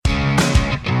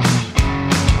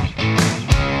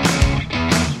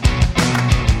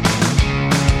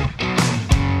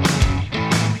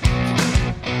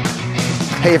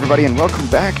Hey, everybody, and welcome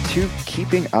back to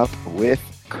Keeping Up with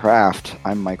Craft.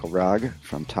 I'm Michael Rogg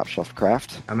from Top Shelf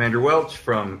Craft. I'm Andrew Welch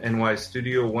from NY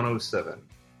Studio 107.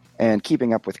 And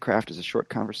Keeping Up with Craft is a short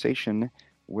conversation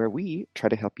where we try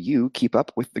to help you keep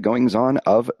up with the goings-on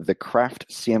of the craft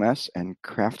CMS and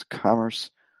craft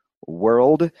commerce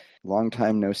world. Long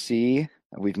time no see.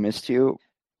 We've missed you.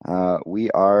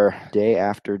 We are day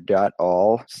after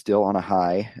 .all, still on a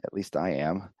high. At least I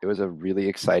am. It was a really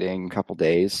exciting couple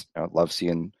days. I love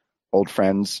seeing old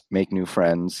friends make new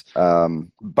friends.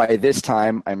 By this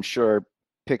time, I'm sure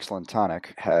Pixel and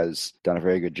Tonic has done a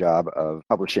very good job of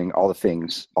publishing all the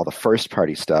things, all the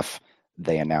first-party stuff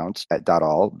they announced at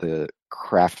 .all, the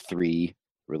Craft 3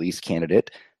 release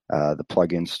candidate, the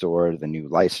plugin store, the new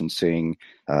licensing,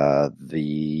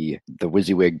 the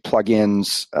WYSIWYG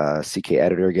plugins, CK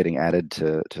Editor getting added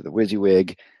to the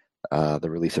WYSIWYG, the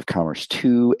release of Commerce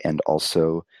 2, and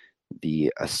also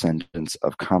the ascendance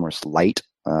of Commerce Lite.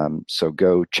 So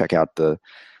go check out the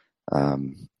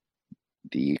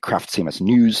Craft CMS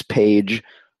news page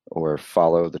or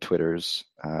follow the Twitters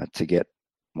to get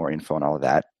more info on all of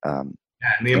that.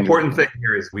 And the important thing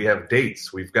here is we have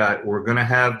dates. We're going to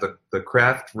have the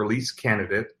Craft release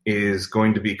candidate is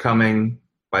going to be coming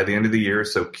by the end of the year,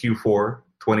 so Q4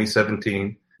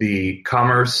 2017. The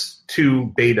Commerce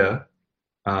 2 beta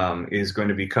is going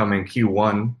to be coming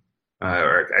Q1,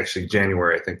 or actually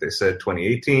January, I think they said,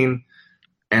 2018.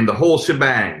 And the whole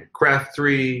shebang, Craft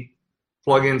 3,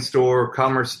 plugin store,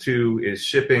 Commerce 2 is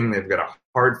shipping. They've got a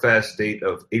hard, fast date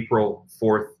of April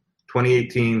 4th.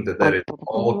 2018, that is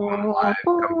all going live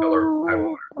come color high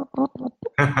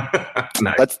water.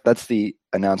 Nice. That's the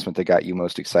announcement that got you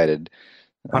most excited.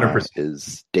 100%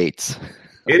 is dates.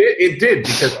 It did,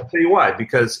 because I'll tell you why.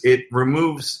 Because it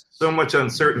removes so much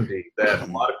uncertainty that a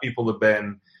lot of people have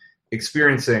been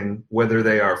experiencing, whether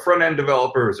they are front-end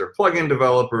developers or plugin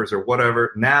developers or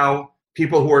whatever. Now,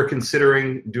 people who are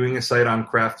considering doing a site on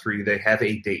Craft 3, they have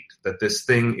a date that this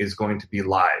thing is going to be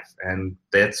live, and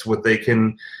that's what they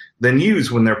can then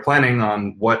use when they're planning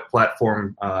on what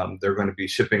platform they're going to be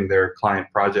shipping their client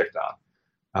project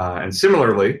on. And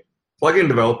similarly, plugin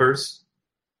developers,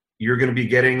 you're going to be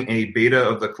getting a beta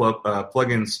of the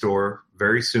plugin store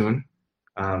very soon,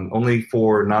 only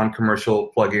for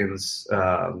non-commercial plugins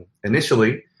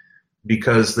initially,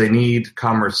 because they need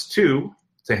Commerce 2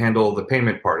 to handle the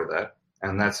payment part of that,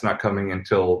 and that's not coming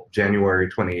until January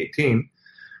 2018.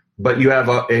 But you have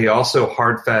a also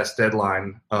hard, fast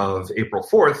deadline of April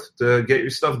 4th to get your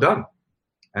stuff done.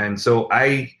 And so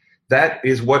that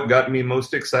is what got me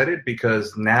most excited,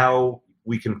 because now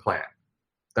we can plan.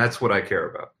 That's what I care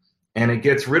about. And it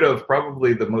gets rid of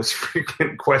probably the most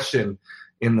frequent question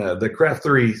in the Craft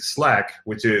 3 Slack,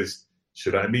 which is,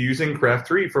 should I be using Craft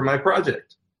 3 for my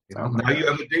project? Now you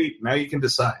have a date. Now you can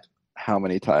decide. How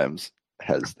many times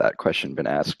has that question been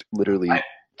asked? Literally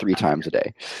 3 times a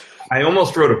day. I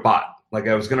almost wrote a bot. Like,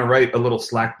 I was going to write a little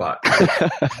Slack bot.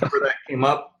 Whenever that came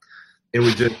up, it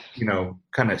would just,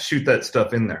 kind of shoot that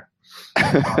stuff in there.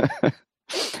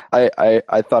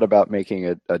 I thought about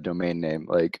making a domain name,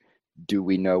 like, do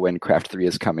we know when Craft 3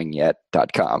 is coming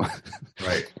yet.com.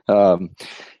 Right.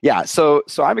 Yeah, so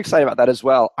I'm excited about that as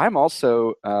well. I'm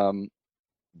also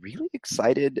really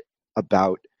excited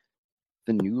about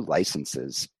the new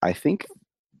licenses. I think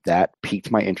that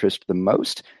piqued my interest the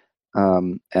most.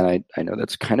 And I know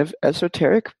that's kind of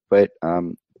esoteric, but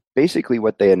basically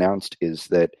what they announced is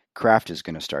that Craft is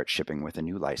going to start shipping with a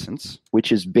new license,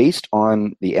 which is based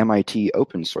on the MIT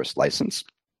open source license,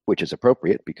 which is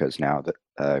appropriate because now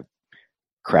that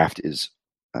Craft is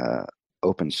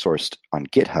open sourced on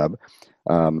GitHub.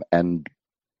 And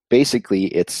basically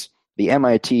it's the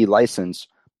MIT license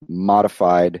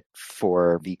modified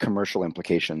for the commercial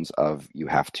implications of you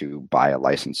have to buy a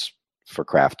license for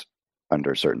Craft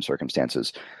under certain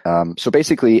circumstances. So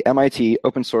basically, MIT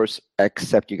open source,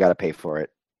 except you got to pay for it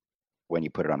when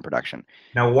you put it on production.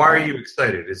 Now, why are you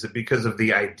excited? Is it because of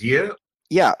the idea?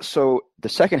 Yeah, so the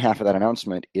second half of that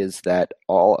announcement is that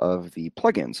all of the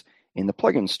plugins in the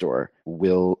plugin store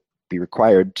will be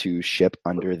required to ship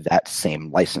under that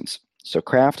same license. So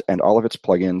Craft and all of its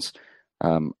plugins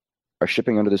are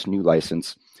shipping under this new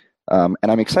license. And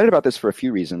I'm excited about this for a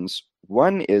few reasons.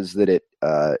 One is that it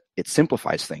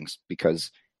simplifies things because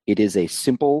it is a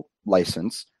simple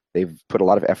license. They've put a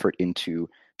lot of effort into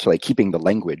keeping the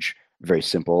language very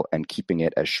simple and keeping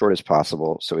it as short as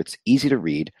possible, so it's easy to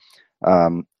read.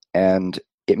 And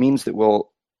it means that we'll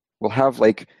have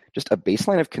just a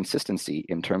baseline of consistency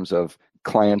in terms of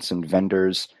clients and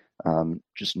vendors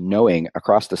just knowing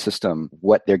across the system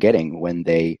what they're getting when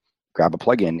they grab a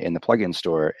plugin in the plugin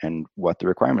store and what the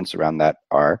requirements around that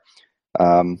are.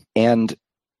 And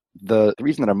the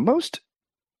reason that I'm most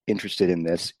interested in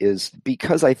this is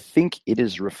because I think it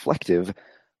is reflective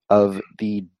of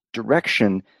the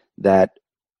direction that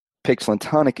Pixel and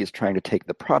Tonic is trying to take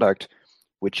the product,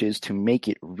 which is to make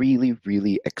it really,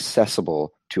 really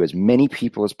accessible to as many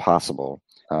people as possible,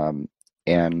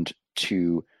 and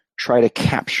to try to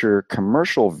capture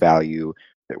commercial value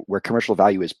where commercial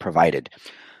value is provided.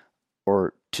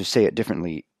 Or to say it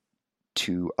differently,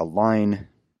 to align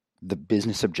the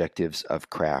business objectives of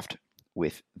craft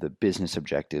with the business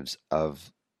objectives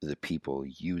of the people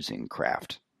using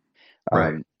craft.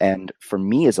 Right. And for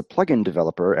me as a plugin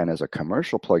developer and as a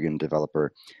commercial plugin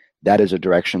developer, that is a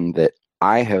direction that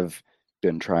I have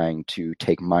been trying to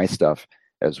take my stuff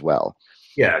as well.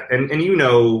 Yeah, and you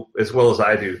know as well as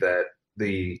I do that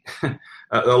the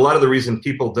a lot of the reason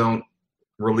people don't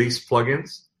release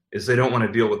plugins is they don't want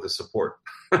to deal with the support.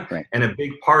 Right. And a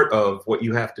big part of what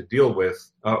you have to deal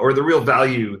with, or the real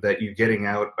value that you're getting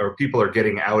out, or people are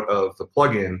getting out of the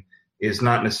plugin, is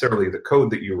not necessarily the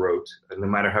code that you wrote, no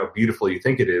matter how beautiful you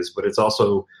think it is, but it's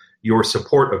also your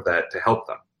support of that to help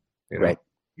them. You know? Right.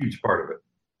 Huge part of it.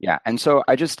 Yeah, and so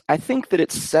I think that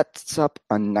it sets up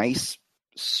a nice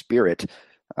spirit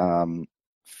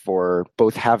for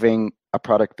both having a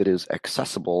product that is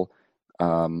accessible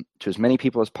to as many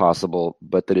people as possible,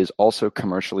 but that is also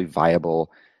commercially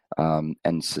viable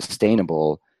and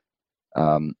sustainable.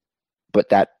 But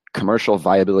that commercial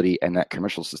viability and that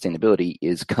commercial sustainability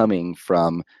is coming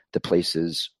from the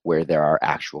places where there are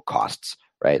actual costs,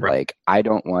 right? Like, I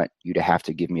don't want you to have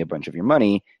to give me a bunch of your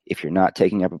money if you're not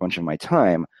taking up a bunch of my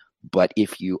time. But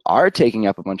if you are taking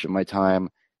up a bunch of my time,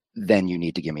 then you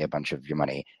need to give me a bunch of your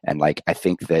money. And like, I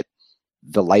think that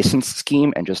the license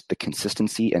scheme and just the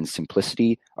consistency and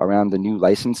simplicity around the new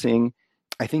licensing,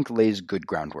 I think lays good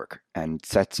groundwork and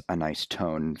sets a nice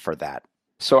tone for that.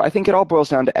 So I think it all boils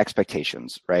down to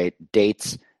expectations, right?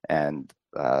 Dates and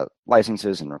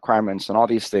licenses and requirements and all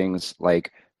these things.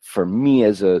 Like, for me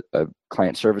as a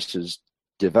client services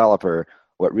developer,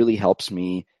 what really helps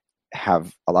me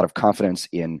have a lot of confidence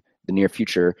in the near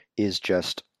future is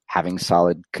just having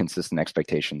solid, consistent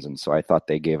expectations. And so I thought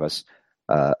they gave us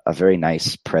a very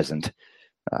nice present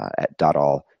at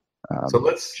 .all. So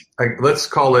let's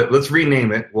call it, let's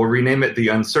rename it. We'll rename it the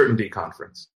Uncertainty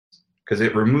Conference, because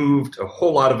it removed a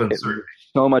whole lot of uncertainty.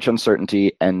 So much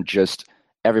uncertainty, and just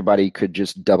everybody could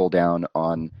just double down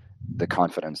on the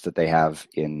confidence that they have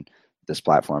in this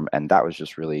platform. And that was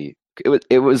just really,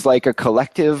 it was like a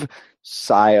collective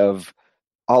sigh of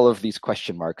all of these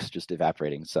question marks just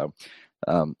evaporating. So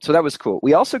that was cool.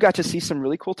 We also got to see some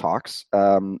really cool talks.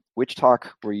 Which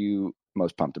talk were you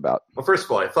most pumped about? Well, first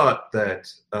of all, I thought that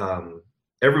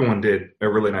everyone did a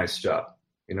really nice job.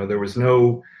 You know, there was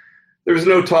no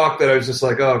talk that I was just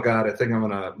like, oh God, I think I'm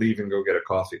going to leave and go get a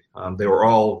coffee. They were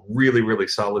all really, really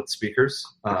solid speakers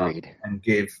and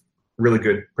gave really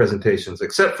good presentations,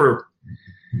 except for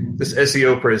this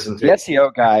SEO presentation. The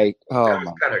SEO guy,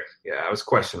 I was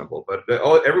questionable, but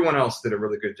everyone else did a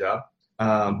really good job.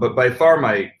 But by far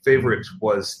my favorite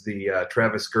was the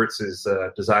Travis Gertz's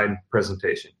design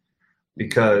presentation,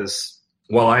 because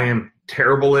while I am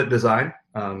terrible at design,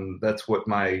 that's what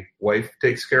my wife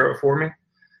takes care of for me.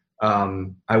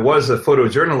 I was a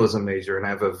photojournalism major, and I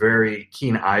have a very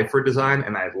keen eye for design,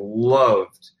 and I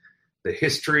loved the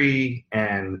history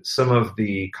and some of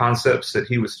the concepts that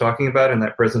he was talking about in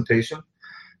that presentation,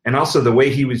 and also the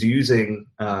way he was using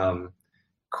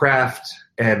craft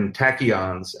and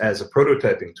tachyons as a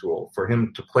prototyping tool for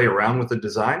him to play around with the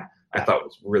design. I thought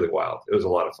was really wild. It was a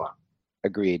lot of fun.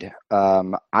 Agreed.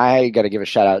 I got to give a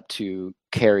shout out to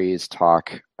Carrie's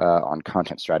talk on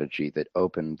content strategy that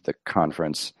opened the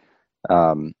conference.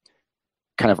 Kind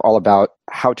of all about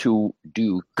how to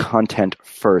do content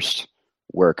first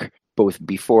work, both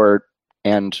before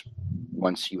and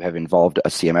once you have involved a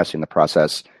CMS in the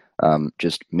process,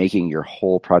 just making your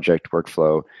whole project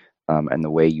workflow and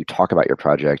the way you talk about your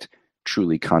project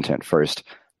truly content first.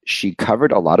 She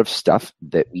covered a lot of stuff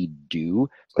that we do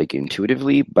like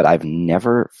intuitively, but I've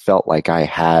never felt like I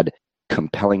had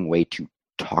compelling way to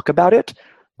talk about it.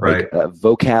 Right. Like a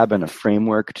vocab and a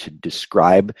framework to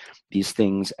describe these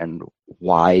things and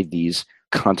why these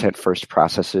content first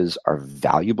processes are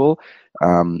valuable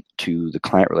to the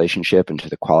client relationship and to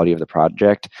the quality of the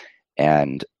project.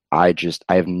 And I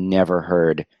have never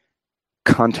heard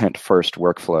content first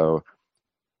workflow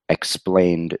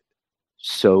explained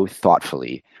so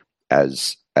thoughtfully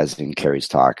as in Carrie's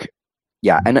talk.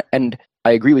 Yeah, and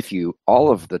I agree with you. All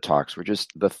of the talks were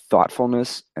just the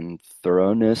thoughtfulness and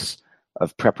thoroughness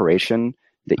of preparation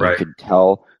that you could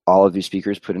tell all of these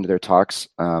speakers put into their talks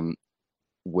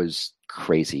was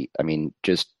crazy. I mean,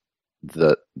 just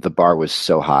the bar was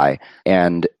so high.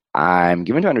 And I'm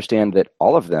given to understand that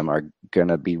all of them are going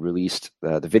to be released,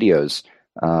 the videos,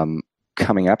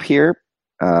 coming up here.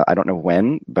 I don't know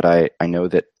when, but I know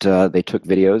that they took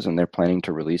videos and they're planning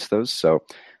to release those. So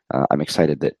I'm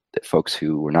excited that folks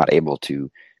who were not able to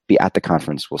be at the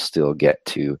conference will still get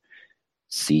to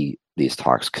see these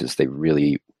talks, because they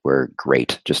really were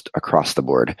great just across the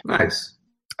board. Nice.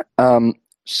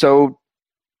 So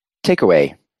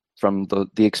takeaway from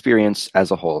the experience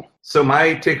as a whole. So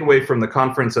my takeaway from the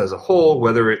conference as a whole,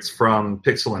 whether it's from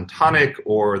Pixel and Tonic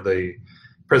or the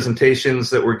presentations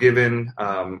that were given,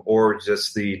 or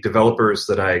just the developers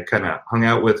that I kind of hung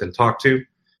out with and talked to,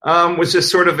 was just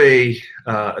sort of a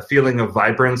feeling of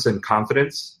vibrance and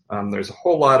confidence. There's a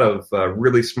whole lot of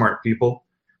really smart people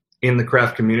in the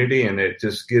craft community, and it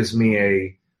just gives me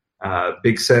a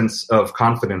big sense of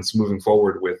confidence moving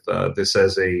forward with this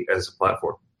as a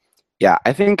platform. Yeah,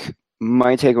 I think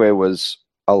my takeaway was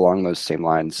along those same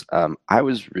lines. I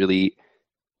was really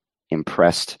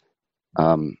impressed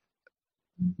by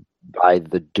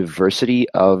the diversity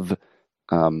of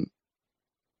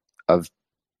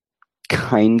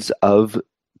kinds of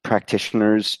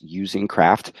practitioners using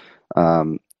craft.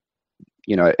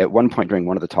 At one point during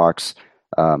one of the talks,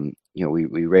 we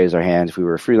raise our hands if we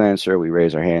were a freelancer, we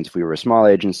raise our hands if we were a small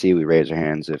agency, we raise our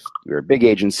hands if we were a big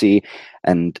agency,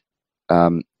 and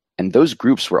those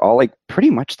groups were all like pretty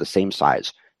much the same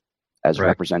size as right.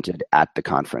 represented at the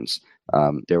conference.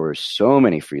 There were so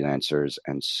many freelancers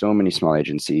and so many small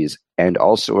agencies, and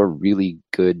also a really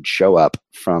good show up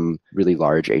from really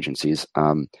large agencies.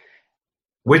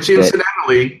 Which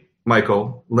incidentally,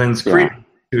 Michael, lends credence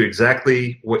to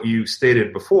exactly what you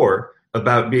stated before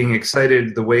about being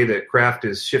excited the way that Craft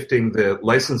is shifting the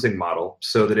licensing model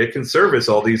so that it can service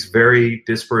all these very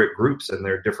disparate groups and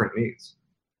their different needs.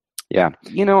 Yeah.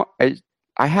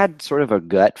 I had sort of a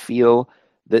gut feel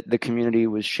that the community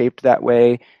was shaped that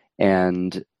way.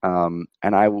 And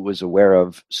I was aware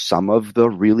of some of the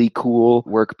really cool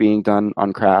work being done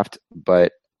on Craft,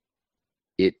 but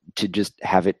to just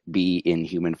have it be in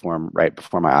human form right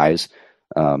before my eyes,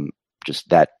 just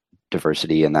that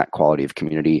diversity and that quality of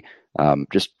community,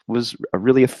 just was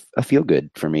really a feel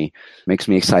good for me. Makes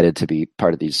me excited to be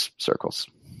part of these circles.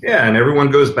 Yeah, and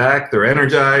everyone goes back. They're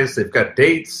energized. They've got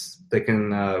dates. They can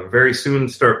very soon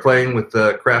start playing with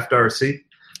the Craft RC.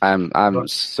 I'm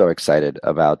so excited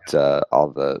about all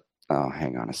the. Oh,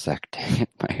 hang on a sec. Dang it,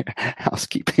 my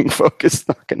housekeeping folk is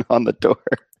knocking on the door.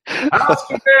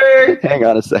 Housekeeping! Hang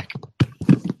on a sec.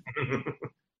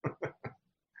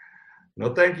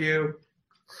 No, thank you.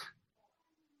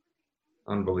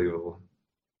 Unbelievable.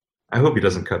 I hope he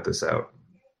doesn't cut this out.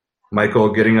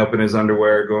 Michael getting up in his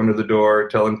underwear, going to the door,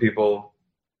 telling people,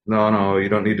 no, you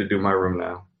don't need to do my room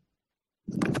now.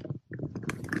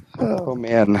 Oh,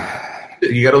 man.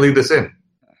 You got to leave this in.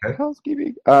 Okay.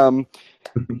 Housekeeping.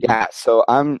 Yeah, so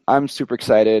I'm super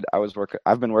excited.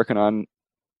 I've been working on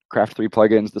Craft 3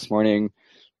 plugins this morning,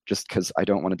 just because I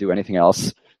don't want to do anything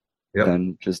else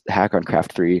than just hack on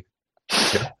Craft 3.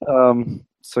 Yep.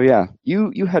 So yeah,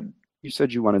 you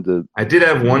said you wanted to. I did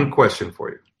have one question for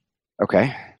you.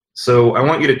 Okay. So I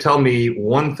want you to tell me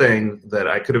one thing that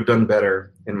I could have done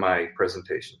better in my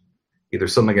presentation. Either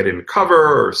something I didn't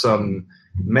cover, or some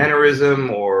mannerism,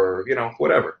 or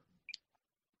whatever.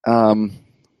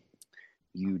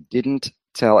 You didn't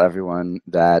tell everyone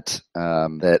that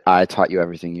I taught you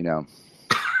everything you know.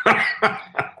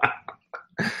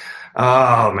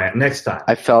 Oh man, next time.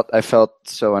 I felt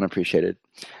so unappreciated.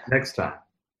 Next time.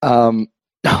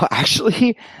 No,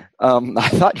 actually,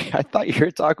 I thought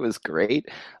your talk was great.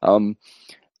 I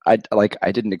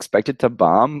didn't expect it to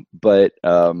bomb, but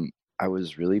I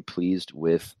was really pleased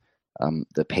with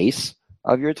the pace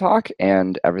of your talk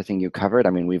and everything you covered. I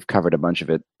mean, we've covered a bunch of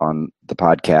it on the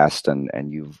podcast,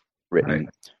 and you've written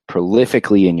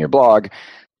prolifically in your blog.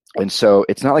 And so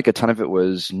it's not like a ton of it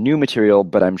was new material,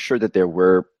 but I'm sure that there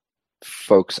were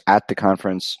folks at the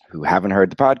conference who haven't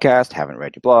heard the podcast, haven't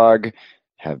read your blog,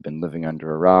 have been living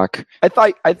under a rock. I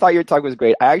thought your talk was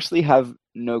great. I actually have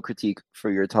no critique for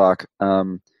your talk,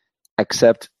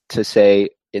 except to say,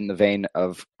 in the vein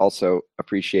of also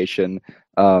appreciation,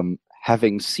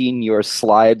 having seen your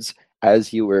slides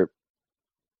as you were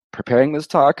preparing this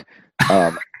talk,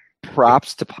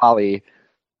 props to Polly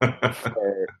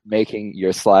for making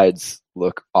your slides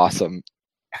look awesome.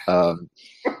 Oh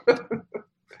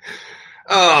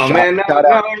man! Shout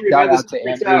out to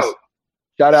Andrew's.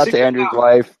 Shout out to Andrew's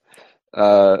wife,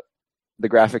 the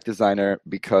graphic designer,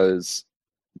 because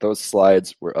those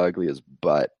slides were ugly as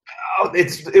butt. Oh,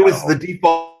 it was the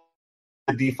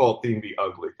default thing, be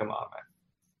ugly. Come on,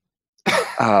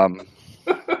 man.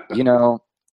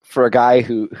 for a guy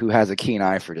who has a keen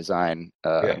eye for design,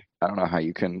 Yeah. I don't know how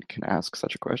you can ask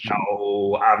such a question.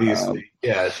 No, obviously.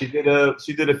 Yeah, she did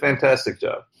a fantastic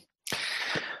job.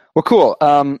 Well, cool.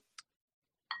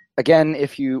 Again,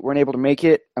 if you weren't able to make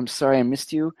it, I'm sorry I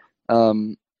missed you.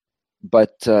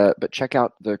 But check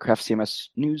out the Craft CMS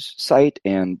news site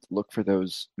and look for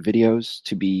those videos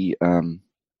to be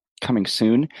coming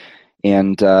soon.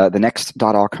 And the next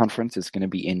 .all conference is going to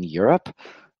be in Europe.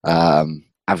 I'm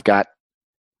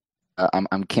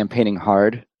campaigning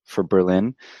hard for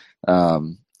Berlin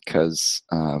because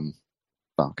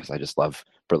I just love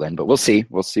Berlin. But we'll see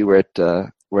where it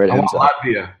ends up.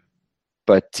 Latvia.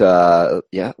 But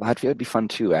yeah, Latvia would be fun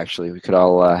too. Actually, we could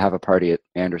all have a party at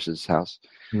Anders's house.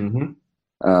 Mm-hmm.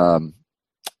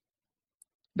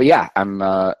 But yeah, I'm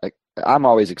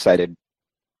always excited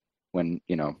when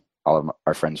all of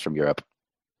our friends from Europe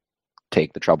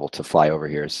take the trouble to fly over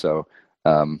here. So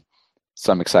I'm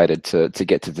excited to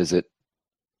get to visit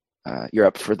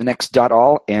Europe for the next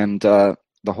 .all, and the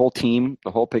whole team,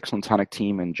 the whole Pixel and Tonic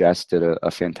team, and Jess did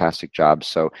a fantastic job.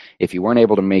 So if you weren't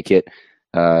able to make it,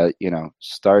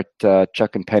 start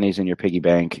chucking pennies in your piggy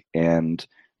bank and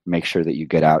make sure that you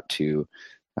get out to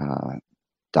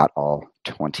 .all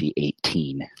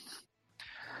 2018.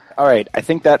 All right, I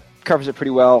think that covers it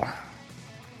pretty well.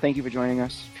 Thank you for joining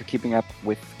us, for keeping up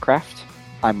with Craft.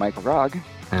 I'm Michael Rogg.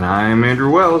 And I'm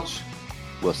Andrew Welch.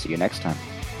 We'll see you next time.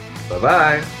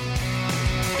 Bye-bye.